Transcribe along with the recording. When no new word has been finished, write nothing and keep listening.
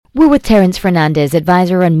with Terence Fernandez,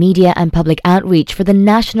 advisor on media and public outreach for the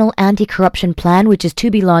National Anti-Corruption Plan, which is to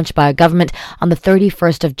be launched by our government on the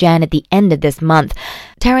 31st of Jan at the end of this month.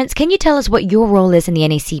 Terence, can you tell us what your role is in the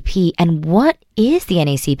NACP and what is the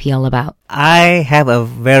NACP all about? I have a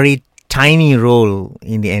very tiny role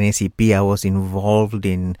in the NACP. I was involved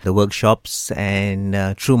in the workshops and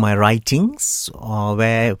through my writings,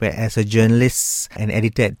 where as a journalist and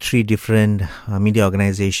editor at 3 different media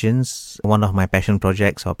organizations. One of my passion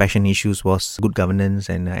projects or passion issues was good governance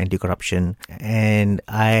and anti-corruption. And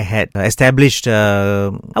I had established,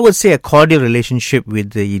 I would say, a cordial relationship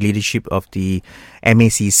with the leadership of the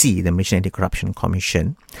MACC, the Malaysian Anti-Corruption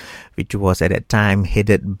Commission, which was at that time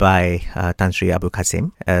headed by Tan Sri Abdul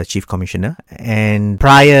Kasim, Chief Commissioner. And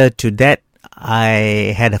prior to that,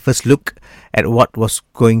 I had a first look at what was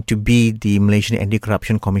going to be the Malaysian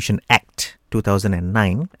Anti-Corruption Commission Act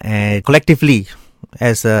 2009. And collectively,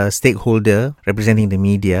 as a stakeholder representing the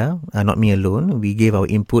media, not me alone, we gave our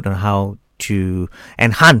input on how to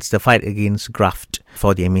enhance the fight against graft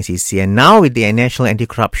for the MACC. And now with the National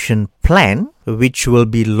Anti-Corruption Plan, which will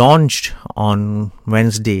be launched on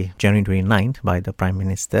Wednesday, January 29th by the Prime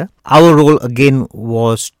Minister, our role again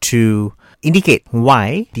was to indicate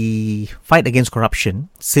why the fight against corruption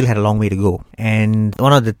still had a long way to go. And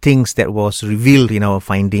one of the things that was revealed in our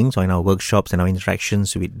findings or in our workshops and our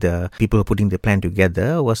interactions with the people putting the plan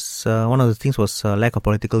together was one of the things was lack of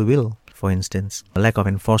political will. For instance, a lack of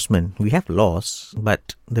enforcement. We have laws,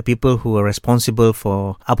 but the people who are responsible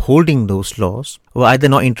for upholding those laws were either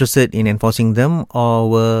not interested in enforcing them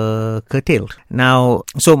or were curtailed. Now,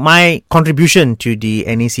 so my contribution to the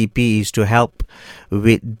NACP is to help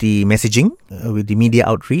with the messaging, with the media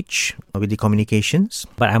outreach, with the communications.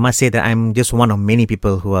 But I must say that I'm just one of many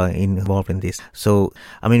people who are involved in this. So,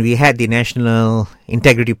 we had the National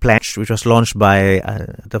Integrity Plan, which was launched by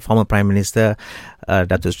the former Prime Minister,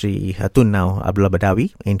 Datuk Sri Tun now Abdullah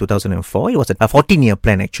Badawi in 2004. It was a 14-year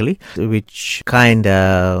plan actually, which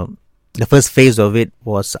the first phase of it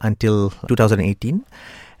was until 2018.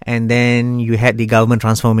 And then you had the Government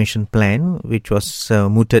Transformation Plan, which was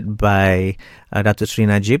mooted by Datuk Sri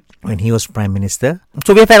Najib when he was Prime Minister.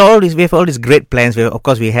 So we have all these great plans. Of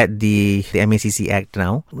course, we had the MACC Act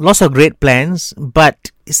now. Lots of great plans,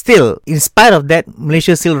 but still, in spite of that,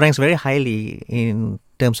 Malaysia still ranks very highly in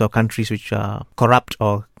terms of countries which are corrupt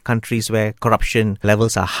or countries where corruption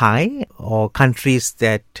levels are high or countries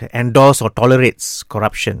that endorse or tolerates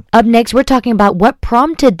corruption. Up next, we're talking about what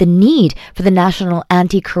prompted the need for the National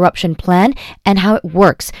Anti-Corruption Plan and how it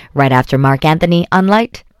works right after Mark Anthony on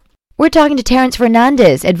Light. We're talking to Terence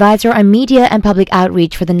Fernandez, advisor on media and public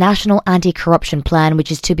outreach for the National Anti-Corruption Plan, which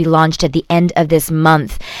is to be launched at the end of this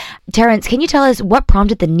month. Terence, can you tell us what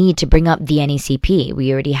prompted the need to bring up the NACP?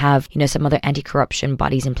 We already have, some other anti-corruption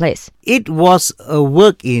bodies in place. It was a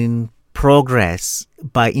work in progress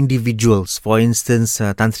by individuals. For instance,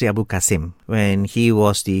 Tan Sri Abdul Kasim, when he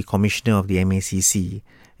was the commissioner of the MACC,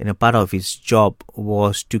 and a part of his job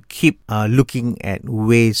was to keep looking at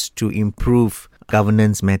ways to improve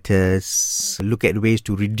governance matters, look at ways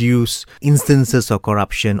to reduce instances of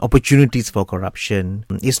corruption, opportunities for corruption.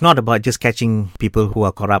 It's not about just catching people who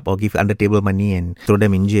are corrupt or give under-table money and throw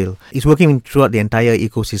them in jail. It's working throughout the entire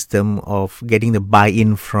ecosystem of getting the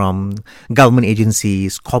buy-in from government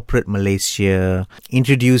agencies, corporate Malaysia,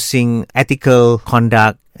 introducing ethical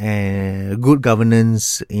conduct and good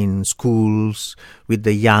governance in schools, with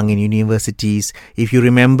the young in universities. If you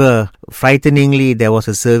remember, frighteningly, there was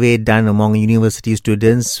a survey done among university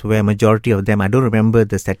students where a majority of them, I don't remember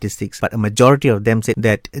the statistics, but a majority of them said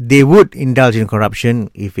that they would indulge in corruption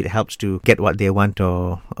if it helps to get what they want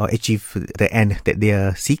or achieve the end that they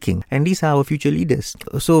are seeking. And these are our future leaders.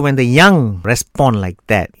 So when the young respond like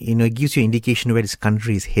that, it gives you an indication where this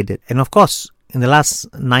country is headed. And of course, in the last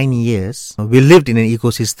 9 years, we lived in an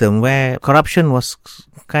ecosystem where corruption was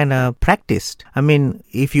kind of practiced.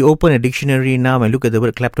 If you open a dictionary now and look at the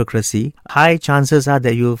word kleptocracy, high chances are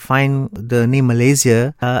that you'll find the name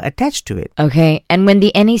Malaysia attached to it. Okay, and when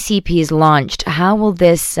the NACP is launched, how will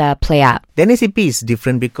this play out? The NACP is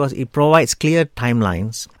different because it provides clear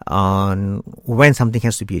timelines on when something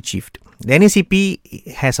has to be achieved. The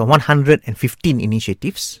NACP has 115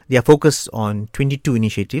 initiatives. They are focused on 22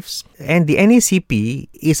 initiatives. And the NACP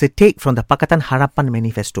is a take from the Pakatan Harapan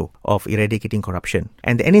Manifesto of eradicating corruption.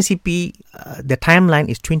 And the NACP, the timeline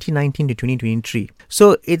is 2019 to 2023.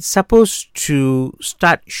 So it's supposed to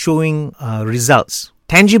start showing results,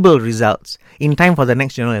 tangible results, in time for the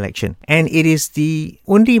next general election. And it is the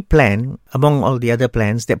only plan among all the other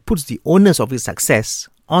plans that puts the onus of its success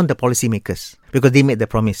on the policymakers. because they made the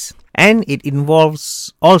promise. And it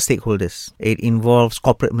involves all stakeholders. It involves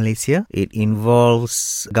corporate Malaysia. It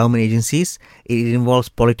involves government agencies. It involves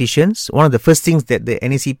politicians. One of the first things that the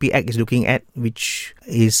NACP Act is looking at, which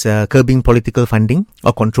is curbing political funding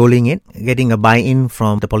or controlling it, getting a buy-in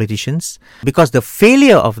from the politicians. Because the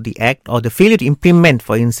failure of the Act or the failure to implement,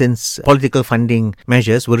 for instance, political funding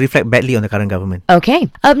measures will reflect badly on the current government. Okay.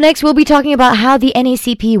 Up next, we'll be talking about how the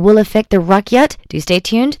NACP will affect the Rakyat. Do stay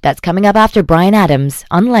tuned. That's coming up after Brian Adams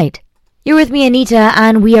on Light. You're with me, Anita,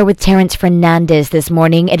 and we are with Terence Fernandez this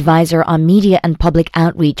morning, advisor on media and public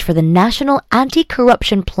outreach for the National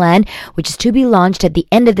Anti-Corruption Plan, which is to be launched at the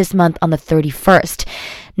end of this month on the 31st.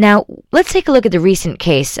 Now, let's take a look at the recent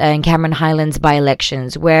case in Cameron Highlands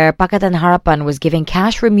by-elections, where Pakatan Harapan was giving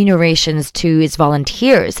cash remunerations to its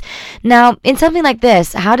volunteers. Now, in something like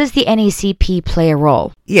this, how does the NACP play a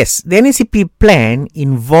role? Yes, the NACP plan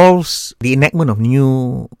involves the enactment of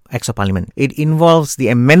new Acts of Parliament. It involves the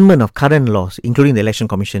amendment of current laws, including the Election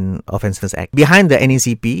Commission Offences Act. Behind the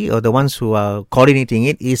NACP, or the ones who are coordinating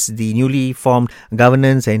it, is the newly formed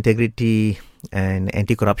Governance, Integrity and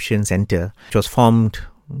Anti-Corruption Centre, which was formed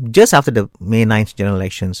just after the May 9th general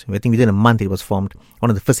elections. I think within a month it was formed. One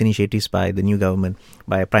of the first initiatives by the new government,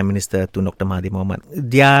 by Prime Minister Tun Dr. Mahathir Mohamad.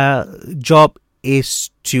 Their job is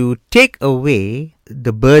to take away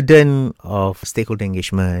the burden of stakeholder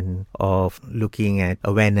engagement, of looking at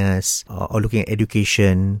awareness or looking at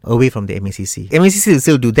education away from the MACC. MACC will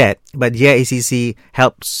still do that, but the ACC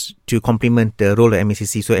helps to complement the role of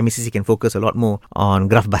MACC, so MACC can focus a lot more on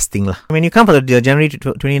graph busting. When you come for the January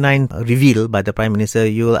 29 reveal by the Prime Minister,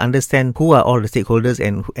 you will understand who are all the stakeholders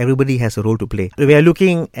and everybody has a role to play. We are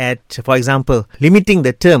looking at, for example, limiting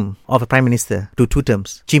the term of a Prime Minister to 2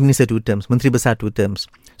 terms, Chief Minister 2 terms, Menteri Besar 2 terms.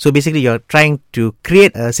 So basically, you're trying to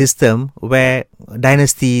create a system where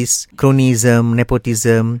dynasties, cronyism,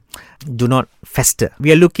 nepotism do not fester.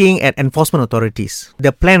 We are looking at enforcement authorities.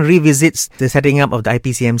 The plan revisits the setting up of the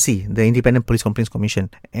IPCMC, the Independent Police Complaints Commission,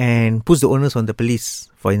 and puts the onus on the police,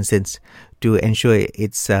 for instance, to ensure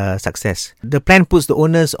its success. The plan puts the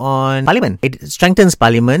onus on Parliament. It strengthens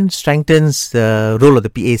Parliament, strengthens the role of the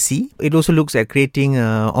PAC. It also looks at creating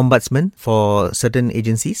an ombudsman for certain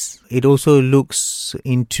agencies. It also looks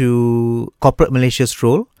into corporate Malaysia's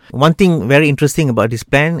role. One thing very interesting about this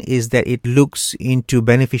plan is that it looks into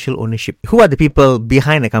beneficial ownership. Who are the people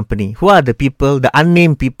behind a company? Who are the people, the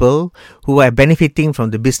unnamed people, who are benefiting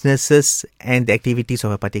from the businesses and the activities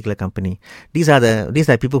of a particular company? These are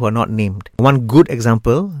people who are not named. One good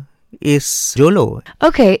example is Jolo.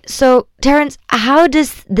 Okay, so Terence, how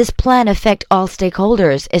does this plan affect all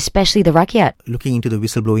stakeholders, especially the Rakyat? Looking into the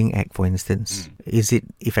Whistleblowing Act, for instance, is it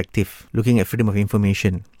effective? Looking at freedom of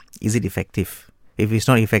information, is it effective? If it's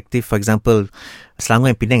not effective, for example, Selangor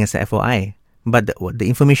and Penang as a FOI, but the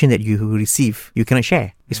information that you receive, you cannot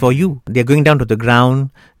share. It's for you. They're going down to the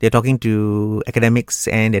ground. They're talking to academics,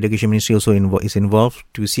 and the Education Ministry also is involved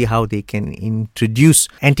to see how they can introduce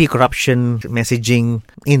anti-corruption messaging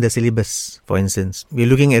in the syllabus, for instance. We're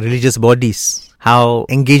looking at religious bodies, how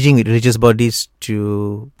engaging with religious bodies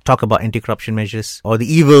to talk about anti-corruption measures or the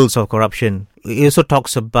evils of corruption. It also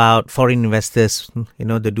talks about foreign investors,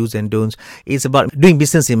 the do's and don'ts. It's about doing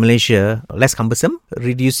business in Malaysia less cumbersome,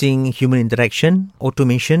 reducing human interaction,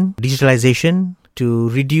 automation, digitalization, to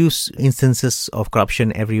reduce instances of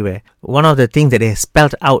corruption everywhere. One of the things that they have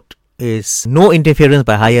spelled out is no interference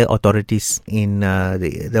by higher authorities in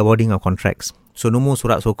the awarding of contracts. So no more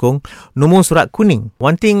surat sokong, no more surat kuning.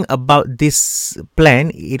 One thing about this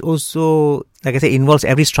plan, it also, like I said, involves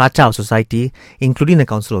every strata of society, including the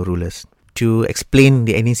Council of Rulers, to explain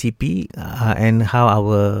the NACP and how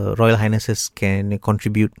our Royal Highnesses can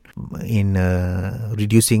contribute in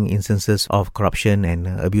reducing instances of corruption and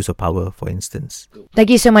abuse of power, for instance. Thank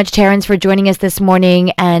you so much, Terence, for joining us this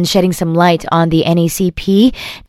morning and shedding some light on the NACP.